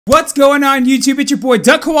What's going on YouTube? It's your boy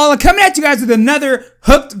Duck Koala coming at you guys with another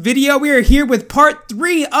hooked video. We are here with part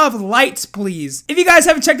 3 of Lights Please. If you guys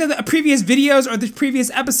haven't checked out the previous videos or the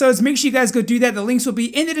previous episodes, make sure you guys go do that. The links will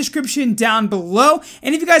be in the description down below.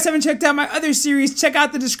 And if you guys haven't checked out my other series, check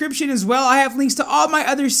out the description as well. I have links to all my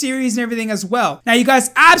other series and everything as well. Now you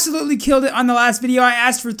guys absolutely killed it on the last video. I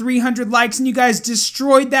asked for 300 likes and you guys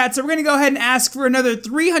destroyed that. So we're gonna go ahead and ask for another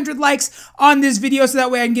 300 likes on this video so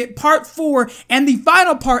that way I can get part 4 and the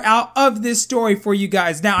final part out of this story for you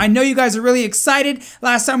guys. Now I know you guys are really excited.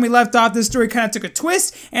 Last time we left off, this story kind of took a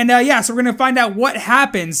twist, and yeah, so we're gonna find out what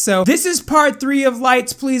happens. So this is part 3 of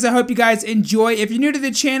Lights Please. I hope you guys enjoy. If you're new to the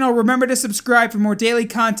channel, remember to subscribe for more daily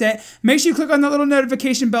content. Make sure you click on the little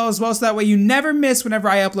notification bell as well so that way you never miss whenever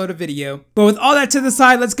I upload a video. But with all that to the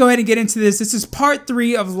side, let's go ahead and get into this. This is part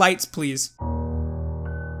 3 of Lights Please.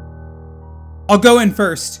 I'll go in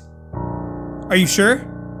first. Are you sure?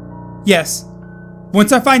 Yes.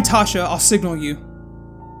 Once I find Tasha, I'll signal you.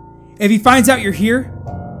 If he finds out you're here,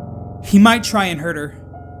 he might try and hurt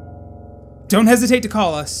her. Don't hesitate to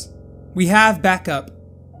call us. We have backup.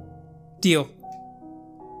 Deal.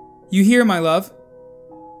 You here, my love?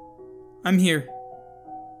 I'm here.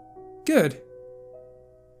 Good.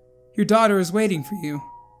 Your daughter is waiting for you.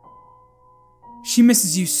 She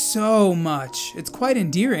misses you so much. It's quite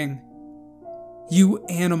endearing. You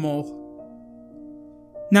animal.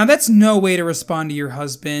 Now that's no way to respond to your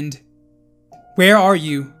husband. Where are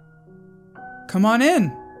you? Come on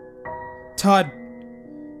in. Todd,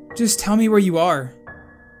 just tell me where you are.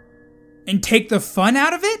 And take the fun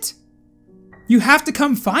out of it? You have to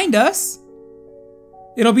come find us.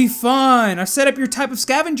 It'll be fun. I've set up your type of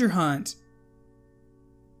scavenger hunt.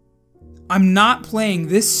 I'm not playing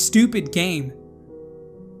this stupid game.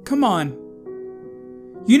 Come on.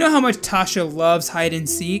 You know how much Tasha loves hide and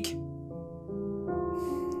seek.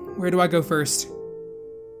 Where do I go first?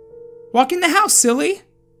 Walk in the house, silly.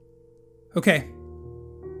 Okay.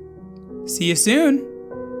 See you soon.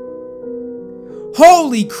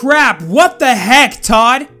 Holy crap, what the heck,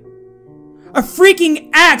 Todd? A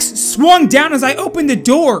freaking axe swung down as I opened the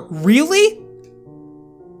door. Really?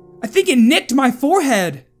 I think it nicked my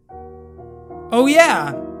forehead. Oh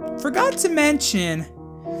yeah, forgot to mention,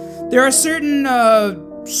 there are certain,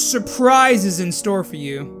 surprises in store for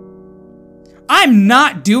you. I'm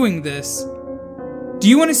not doing this. Do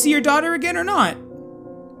you want to see your daughter again or not?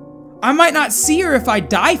 I might not see her if I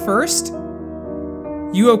die first.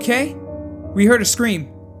 You okay? We heard a scream.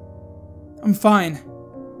 I'm fine.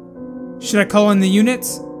 Should I call in the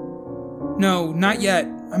units? No, not yet.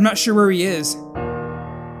 I'm not sure where he is.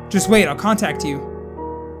 Just wait, I'll contact you.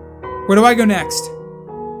 Where do I go next?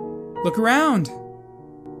 Look around.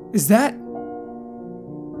 Is that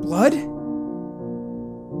blood?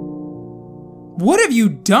 What have you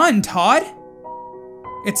done, Todd?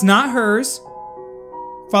 It's not hers.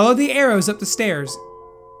 Follow the arrows up the stairs.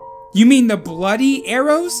 You mean the bloody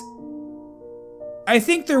arrows? I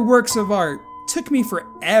think they're works of art. Took me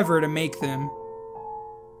forever to make them.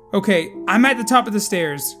 Okay, I'm at the top of the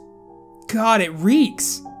stairs. God, it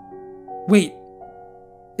reeks. Wait,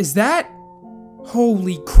 is that?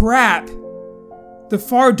 Holy crap. The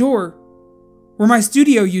far door, where my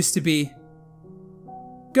studio used to be.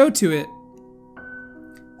 Go to it.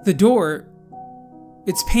 The door,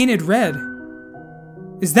 it's painted red.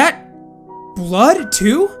 Is that blood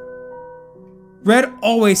too? Red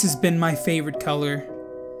always has been my favorite color.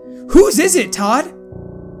 Whose is it, Todd?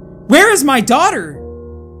 Where is my daughter?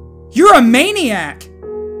 You're a maniac.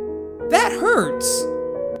 That hurts.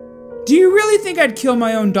 Do you really think I'd kill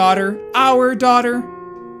my own daughter, our daughter?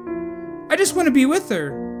 I just want to be with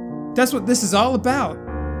her. That's what this is all about.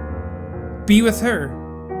 Be with her.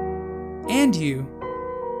 And you.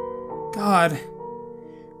 God.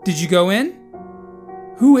 Did you go in?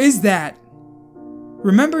 Who is that?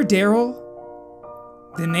 Remember Daryl?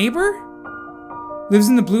 The neighbor? Lives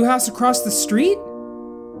in the blue house across the street?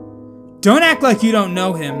 Don't act like you don't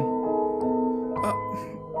know him.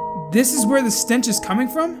 This is where the stench is coming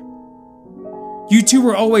from? You two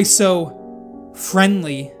were always so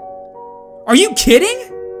friendly. Are you kidding?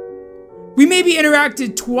 We maybe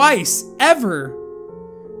interacted twice, ever.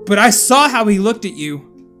 But I saw how he looked at you.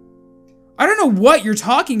 I don't know what you're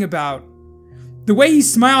talking about. The way he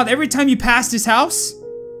smiled every time you passed his house.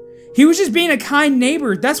 He was just being a kind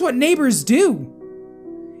neighbor. That's what neighbors do.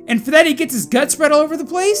 And for that he gets his guts spread all over the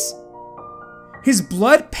place? His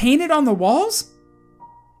blood painted on the walls?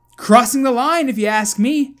 Crossing the line if you ask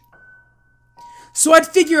me. So I'd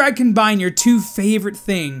figure I'd combine your two favorite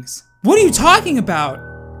things. What are you talking about?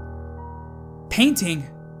 Painting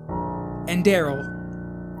and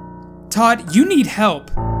Daryl. Todd, you need help.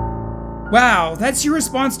 Wow, that's your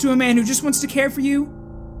response to a man who just wants to care for you?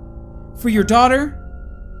 For your daughter?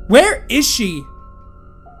 Where is she?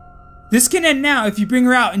 This can end now if you bring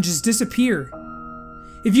her out and just disappear.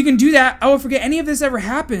 If you can do that, I will forget any of this ever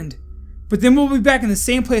happened. But then we'll be back in the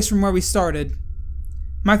same place from where we started.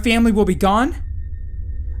 My family will be gone.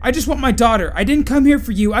 I just want my daughter. I didn't come here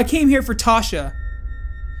for you. I came here for Tasha.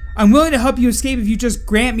 I'm willing to help you escape if you just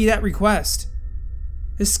grant me that request.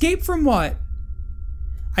 Escape from what?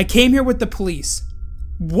 I came here with the police.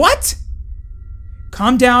 What?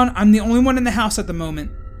 Calm down. I'm the only one in the house at the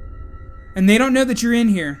moment. And they don't know that you're in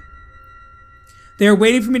here. They are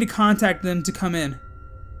waiting for me to contact them to come in.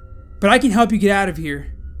 But I can help you get out of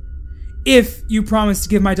here. If you promise to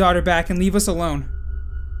give my daughter back and leave us alone.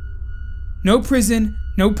 No prison,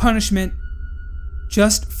 no punishment.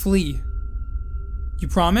 Just flee. You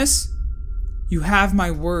promise? You have my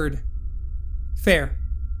word. Fair.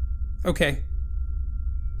 Okay.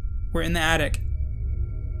 We're in the attic.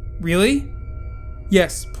 Really?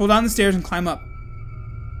 Yes, pull down the stairs and climb up.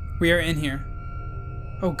 We are in here.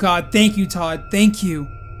 Oh God, thank you, Todd. Thank you.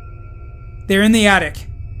 They're in the attic.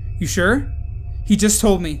 You sure? He just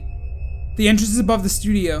told me. The entrance is above the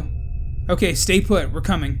studio. Okay, stay put. We're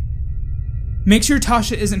coming. Make sure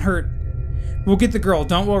Tasha isn't hurt. We'll get the girl,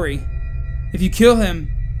 don't worry. If you kill him,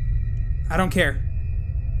 I don't care.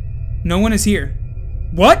 No one is here.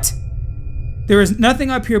 What? There is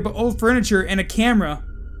nothing up here but old furniture and a camera.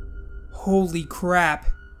 Holy crap.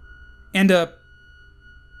 And a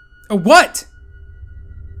what?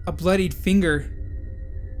 A bloodied finger.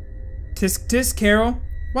 Tisk tisk, Carol.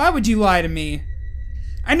 Why would you lie to me?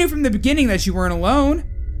 I knew from the beginning that you weren't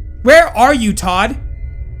alone. Where are you, Todd?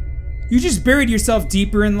 You just buried yourself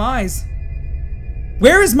deeper in lies.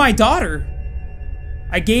 Where is my daughter?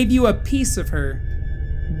 I gave you a piece of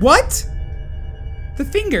her. What? The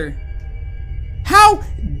finger. How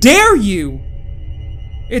dare you?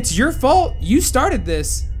 It's your fault. You started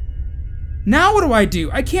this. Now what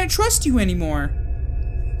do? I can't trust you anymore.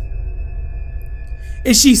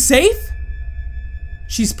 Is she safe?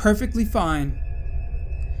 She's perfectly fine.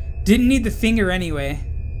 Didn't need the finger anyway.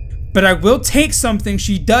 But I will take something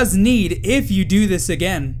she does need if you do this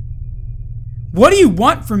again. What do you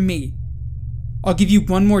want from me? I'll give you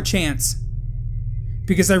one more chance.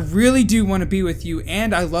 Because I really do want to be with you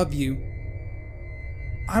and I love you.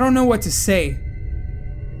 I don't know what to say.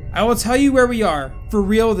 I will tell you where we are, for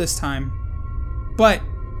real this time. But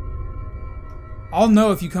I'll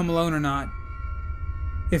know if you come alone or not.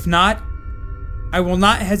 If not, I will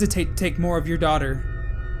not hesitate to take more of your daughter.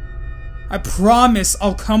 I promise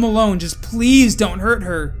I'll come alone, just please don't hurt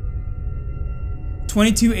her.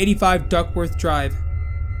 2285 Duckworth Drive.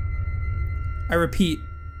 I repeat,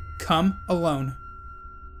 come alone.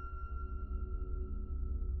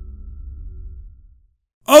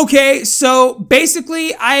 Okay, so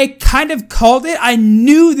basically I kind of called it. I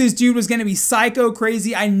knew this dude was gonna be psycho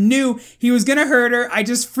crazy. I knew he was gonna hurt her. I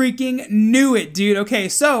just freaking knew it, dude. Okay,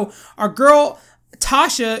 so our girl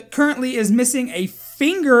Tasha currently is missing a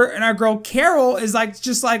finger, and our girl Carol is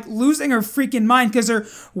just losing her freaking mind because her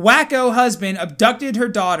wacko husband abducted her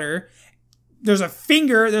daughter. There's a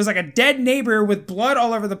finger, there's like a dead neighbor with blood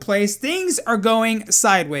all over the place. Things are going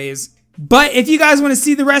sideways. But if you guys want to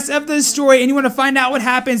see the rest of the story and you want to find out what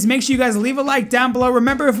happens, make sure you guys leave a like down below.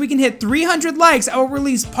 Remember, if we can hit 300 likes, I will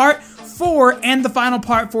release part 4 and the final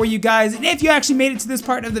part for you guys. And if you actually made it to this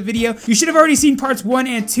part of the video, you should have already seen parts 1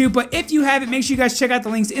 and 2. But if you haven't, make sure you guys check out the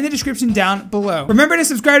links in the description down below. Remember to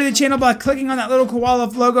subscribe to the channel by clicking on that little koala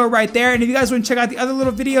logo right there. And if you guys want to check out the other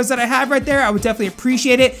little videos that I have right there, I would definitely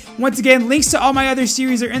appreciate it. Once again, links to all my other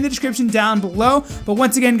series are in the description down below. But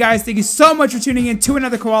once again, guys, thank you so much for tuning in to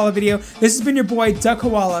another koala video. This has been your boy, Duck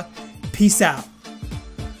Koala. Peace out.